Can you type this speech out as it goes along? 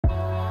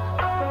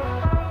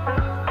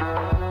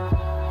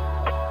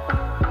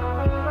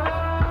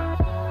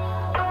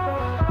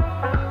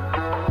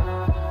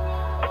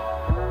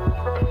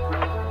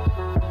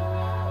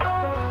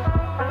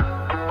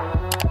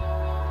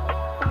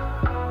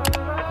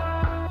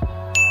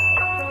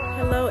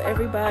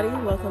everybody,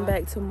 welcome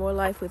back to More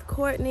Life with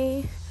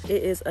Courtney.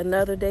 It is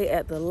another day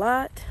at the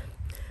lot.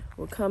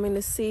 We're coming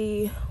to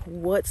see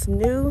what's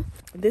new.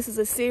 This is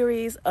a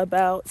series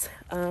about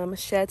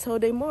Chateau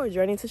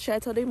journey to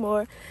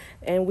Chateau,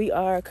 and we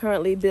are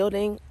currently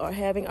building or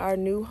having our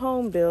new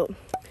home built.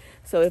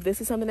 So if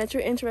this is something that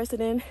you're interested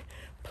in,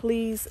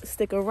 please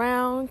stick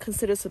around,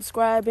 consider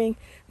subscribing.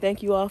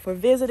 Thank you all for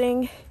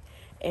visiting,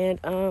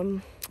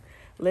 and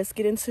let's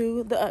get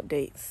into the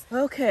updates.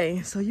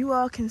 Okay, so you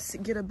all can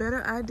get a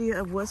better idea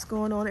of what's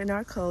going on in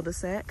our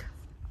cul-de-sac.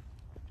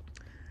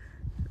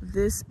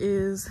 This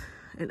is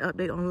an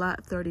update on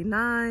lot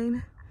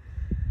 39,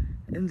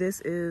 and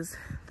this is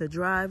the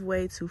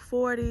driveway to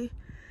 40.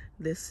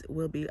 This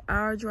will be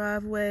our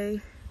driveway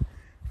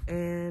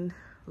and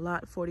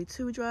lot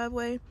 42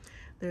 driveway.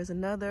 There's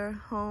another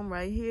home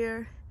right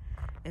here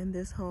and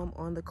this home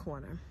on the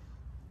corner.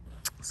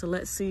 So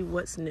let's see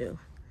what's new.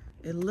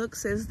 It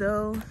looks as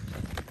though,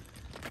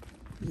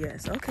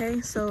 yes,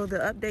 okay, so the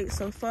update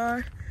so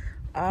far,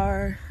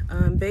 our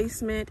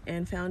basement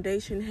and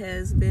foundation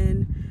has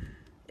been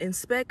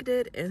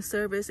inspected and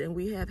serviced, and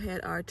we have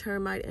had our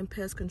termite and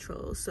pest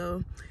control.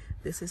 So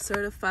this is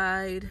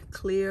certified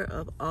clear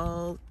of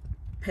all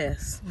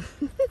pests.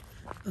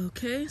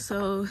 Okay,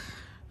 so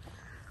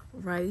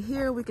right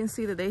here we can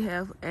see that they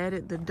have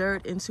added the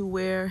dirt into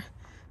where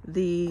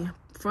the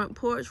front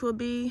porch will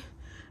be,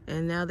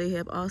 and now they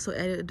have also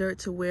added dirt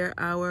to where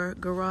our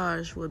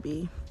garage will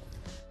be.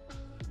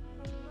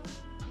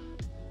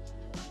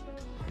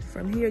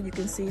 From here you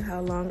can see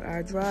how long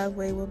our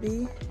driveway will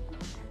be.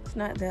 It's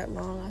not that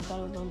long. I thought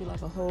it was gonna be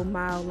like a whole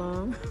mile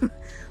long,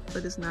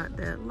 but it's not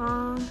that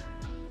long.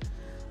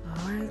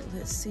 All right,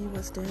 let's see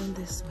what's down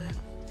this way.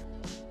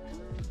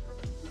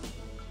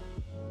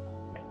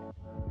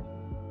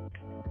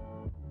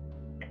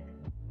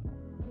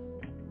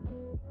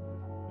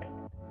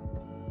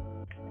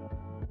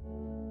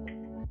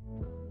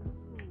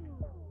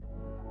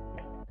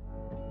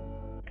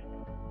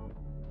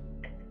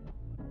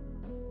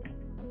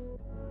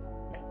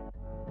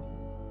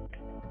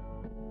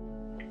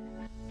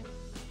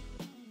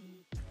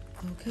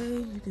 Okay,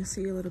 you can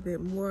see a little bit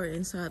more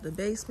inside the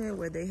basement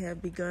where they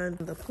have begun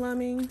the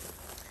plumbing.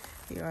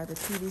 Here are the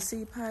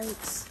PVC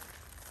pipes.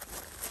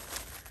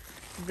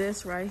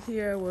 This right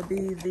here will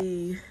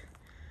be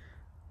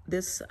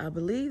I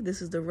believe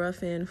this is the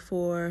rough end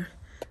for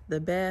the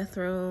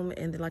bathroom.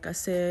 And then, like I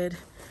said,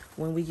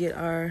 when we get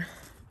our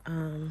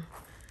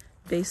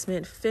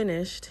basement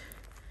finished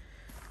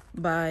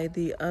by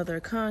the other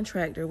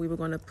contractor, we were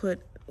going to put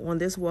on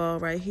this wall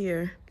right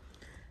here,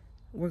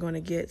 we're going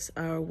to get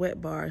our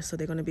wet bar, so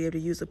they're going to be able to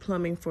use the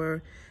plumbing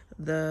for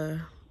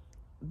the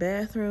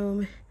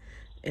bathroom,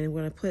 and we're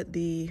going to put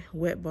the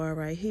wet bar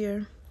right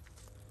here.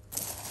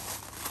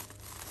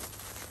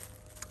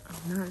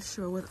 I'm not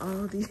sure what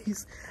all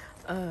these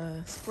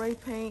spray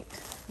paint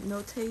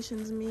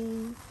notations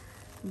mean,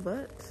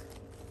 but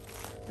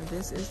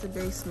this is the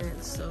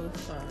basement so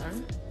far.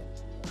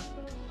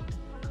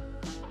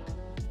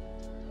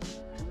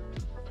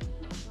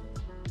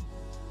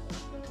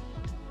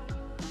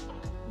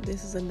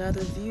 This is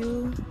another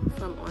view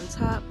from on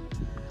top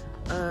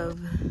of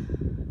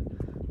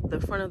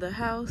the front of the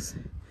house.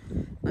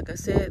 Like I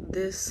said,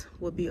 this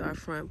will be our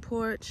front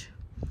porch,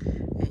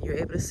 and you're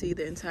able to see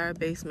the entire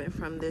basement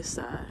from this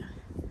side.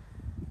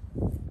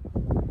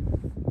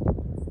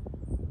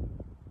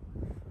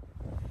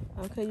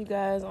 Okay, you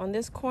guys, on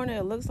this corner,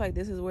 it looks like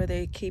this is where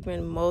they're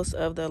keeping most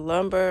of the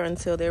lumber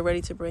until they're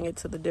ready to bring it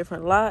to the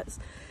different lots.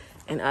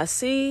 And I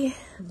see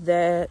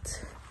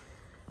that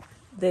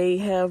they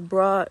have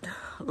brought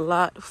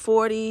lot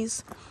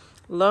 40's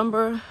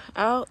lumber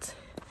out,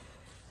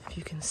 if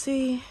you can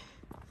see,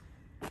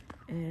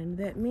 and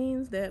that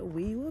means that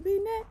we will be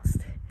next,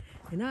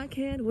 and I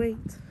can't wait.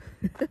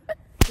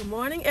 Good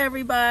morning,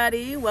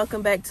 everybody.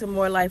 Welcome back to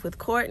More Life with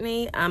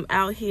Courtney. I'm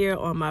out here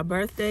on my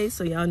birthday,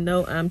 so y'all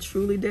know I'm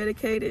truly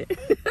dedicated.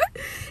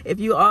 If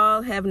you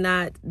all have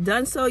not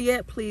done so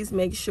yet, please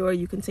make sure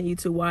you continue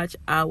to watch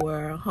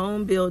our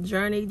home build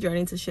journey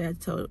to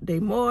Chateau.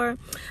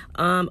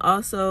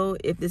 Also,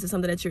 if this is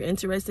something that you're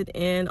interested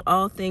in,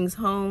 all things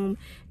home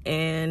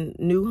and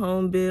new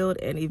home build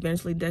and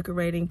eventually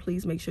decorating,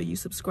 please make sure you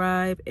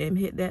subscribe and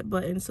hit that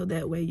button so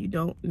that way you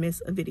don't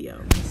miss a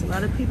video. There's a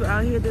lot of people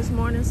out here this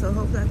morning, so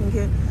hopefully I can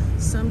get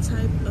some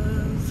type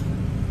of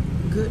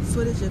good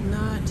footage. If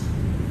not,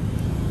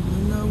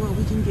 you know what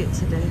we can get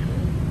today.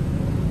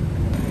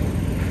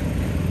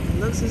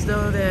 It looks as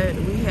though that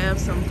we have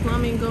some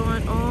plumbing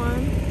going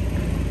on.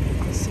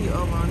 You can see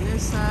over on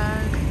this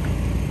side,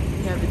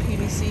 we have the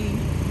PVC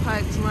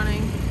pipes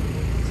running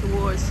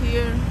towards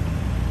here,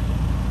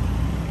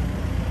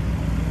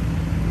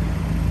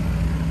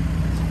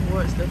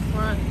 towards the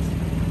front,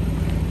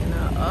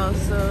 and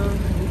also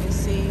you can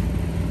see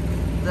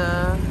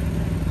the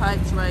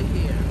pipes right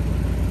here.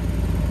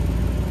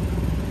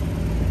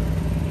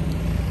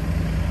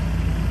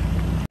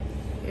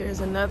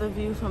 Here's another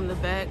view from the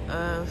back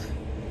of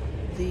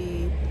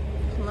the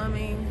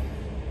plumbing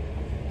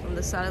from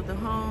the side of the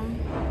home.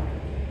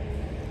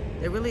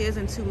 There really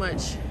isn't too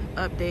much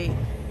update.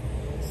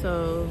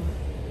 So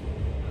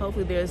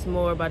hopefully there's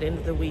more by the end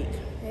of the week.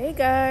 Hey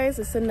guys,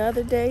 it's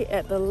another day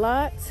at the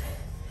lot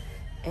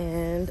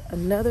and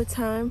another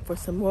time for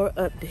some more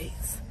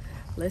updates.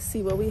 Let's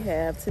see what we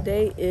have.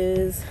 Today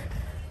is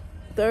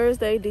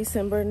Thursday,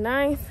 December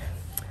 9th.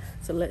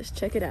 So let's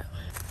check it out.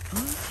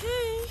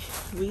 Okay,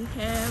 we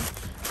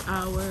have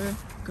our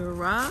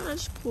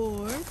garage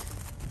poured.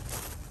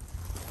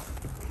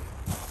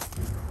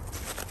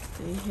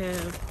 They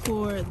have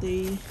poured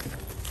the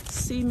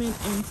cement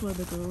in for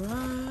the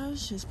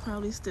garage. It's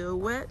probably still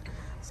wet,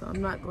 so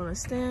I'm not gonna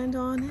stand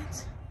on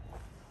it.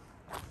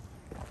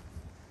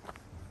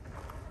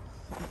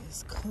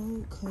 It's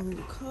cold, cold,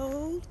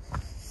 cold.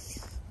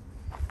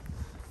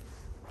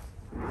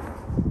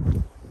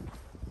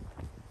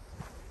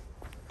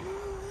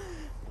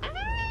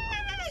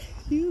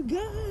 You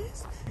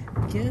guys,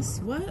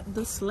 guess what?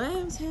 The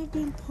slabs have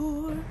been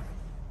poured.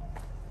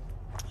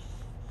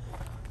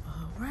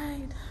 All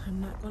right,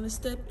 I'm not gonna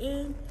step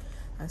in.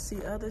 I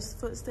see other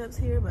footsteps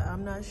here, but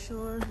I'm not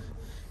sure.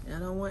 And I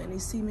don't want any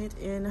cement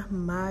in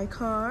my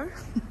car.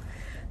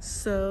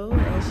 So,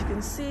 as you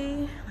can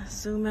see, let's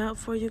zoom out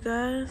for you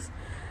guys.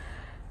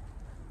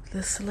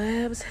 The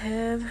slabs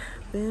have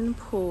been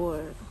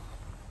poured.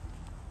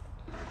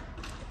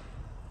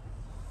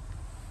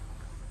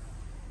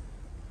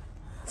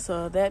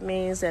 So that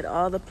means that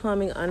all the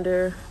plumbing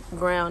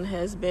underground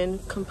has been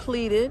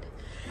completed.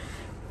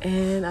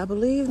 And I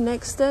believe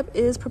next step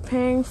is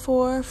preparing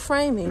for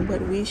framing,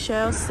 but we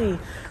shall see.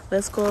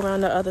 Let's go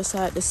around the other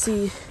side to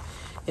see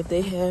if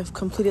they have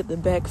completed the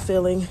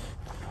backfilling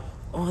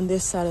on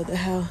this side of the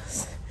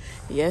house.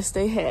 Yes,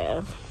 they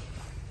have.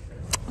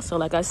 So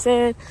like I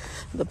said,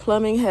 the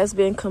plumbing has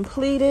been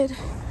completed.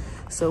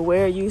 So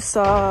where you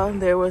saw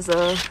there was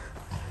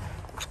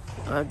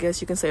I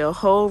guess you can say a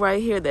hole right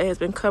here that has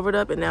been covered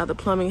up, and now the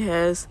plumbing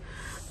has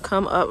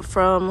come up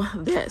from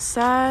that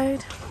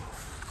side.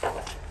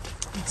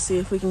 Let's see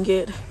if we can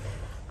get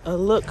a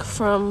look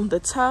from the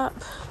top.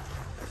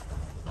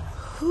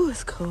 Ooh,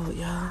 it's cold,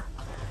 y'all.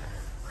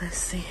 Let's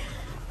see.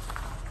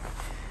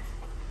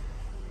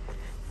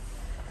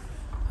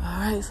 All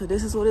right, so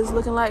this is what it's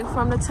looking like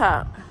from the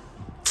top.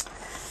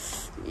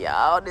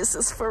 Y'all, this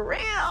is for real.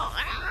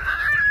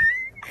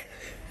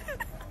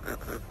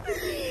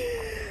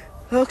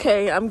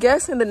 Okay, I'm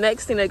guessing the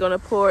next thing they're gonna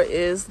pour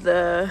is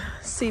the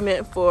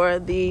cement for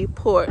the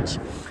porch.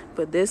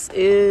 But this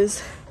is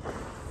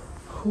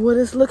what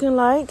it's looking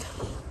like.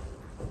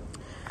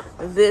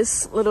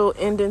 This little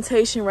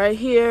indentation right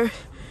here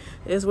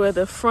is where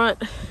the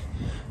front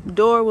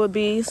door will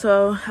be.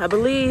 So I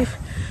believe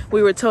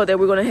we were told that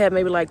we're gonna have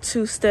maybe like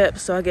 2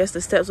 steps. So I guess the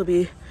steps will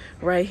be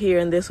right here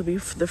and this will be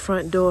the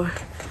front door.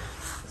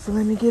 So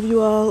let me give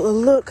you all a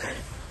look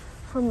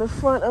from the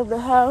front of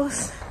the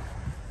house.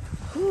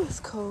 Ooh, it's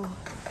cold.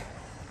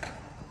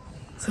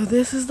 So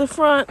this is the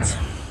front.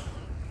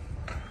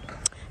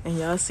 And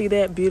y'all see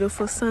that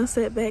beautiful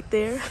sunset back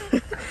there?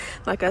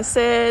 Like I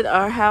said,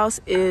 our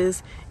house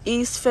is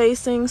east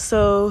facing,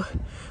 so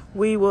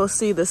we will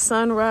see the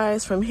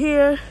sunrise from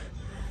here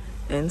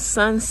and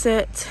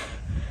sunset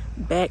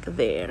back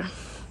there.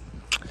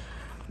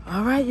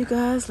 All right, you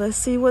guys, let's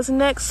see what's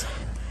next.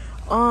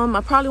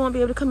 I probably won't be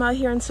able to come out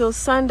here until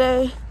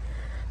Sunday.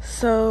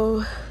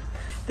 So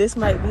this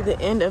might be the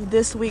end of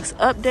this week's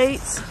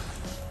updates.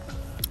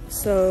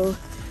 So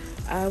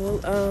I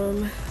will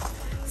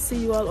see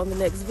you all on the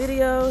next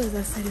video. As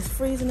I said, it's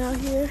freezing out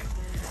here.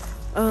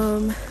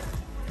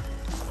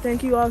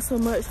 Thank you all so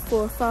much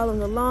for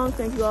following along.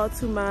 Thank you all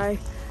to my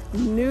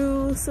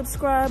new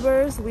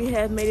subscribers. We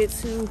have made it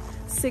to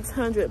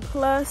 600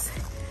 plus,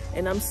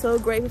 and I'm so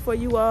grateful for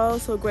you all.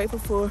 So grateful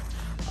for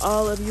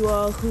all of you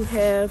all who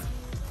have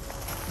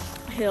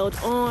held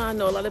on. I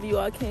know a lot of you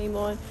all came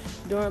on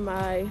during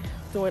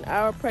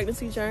our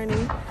pregnancy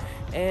journey,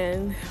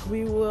 and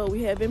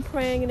we have been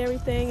praying and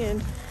everything,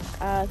 and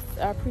I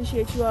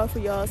appreciate you all for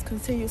y'all's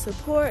continued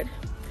support,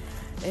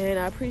 and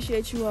I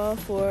appreciate you all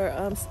for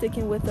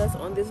sticking with us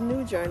on this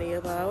new journey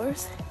of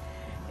ours.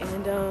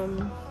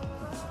 And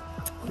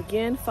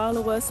again,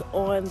 follow us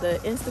on the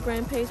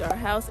Instagram page, our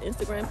house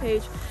Instagram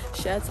page,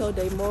 Chateau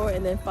de More,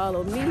 and then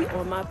follow me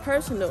on my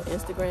personal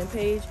Instagram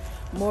page,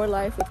 More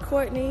Life with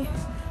Courtney.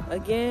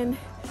 Again,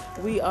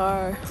 we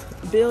are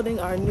building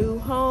our new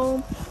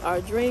home, our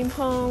dream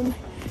home.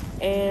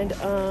 And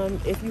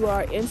if you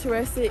are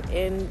interested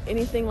in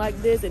anything like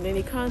this and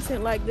any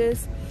content like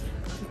this,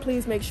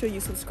 please make sure you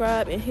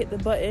subscribe and hit the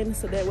button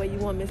so that way you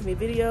won't miss any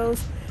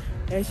videos.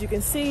 As you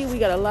can see, we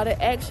got a lot of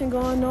action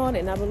going on,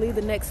 and I believe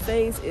the next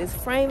phase is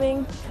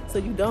framing. So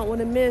you don't want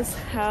to miss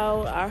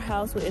how our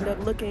house will end up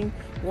looking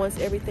once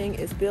everything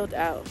is built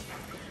out.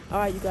 All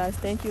right, you guys,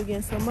 thank you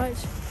again so much,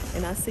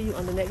 and I'll see you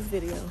on the next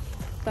video.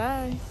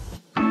 Bye.